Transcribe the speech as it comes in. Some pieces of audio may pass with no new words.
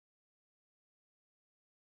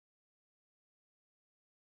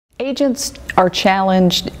Agents are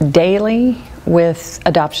challenged daily with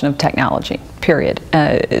adoption of technology, period.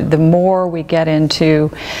 The more we get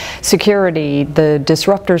into security, the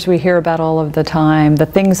disruptors we hear about all of the time, the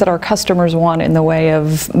things that our customers want in the way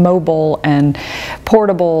of mobile and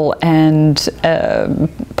portable and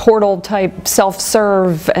portal type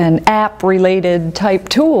self-serve and app related type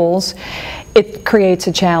tools, it creates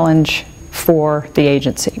a challenge for the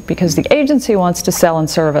agency because the agency wants to sell and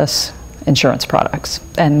service insurance products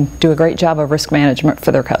and do a great job of risk management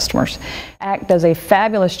for their customers. ACT does a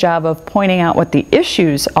fabulous job of pointing out what the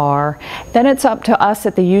issues are. Then it's up to us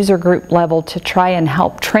at the user group level to try and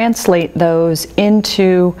help translate those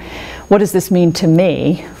into what does this mean to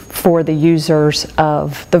me for the users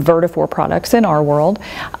of the Vertafore products in our world,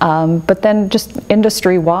 but then just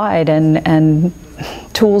industry-wide and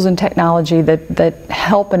tools and technology that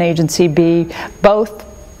help an agency be both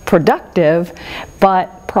productive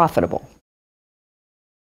but profitable.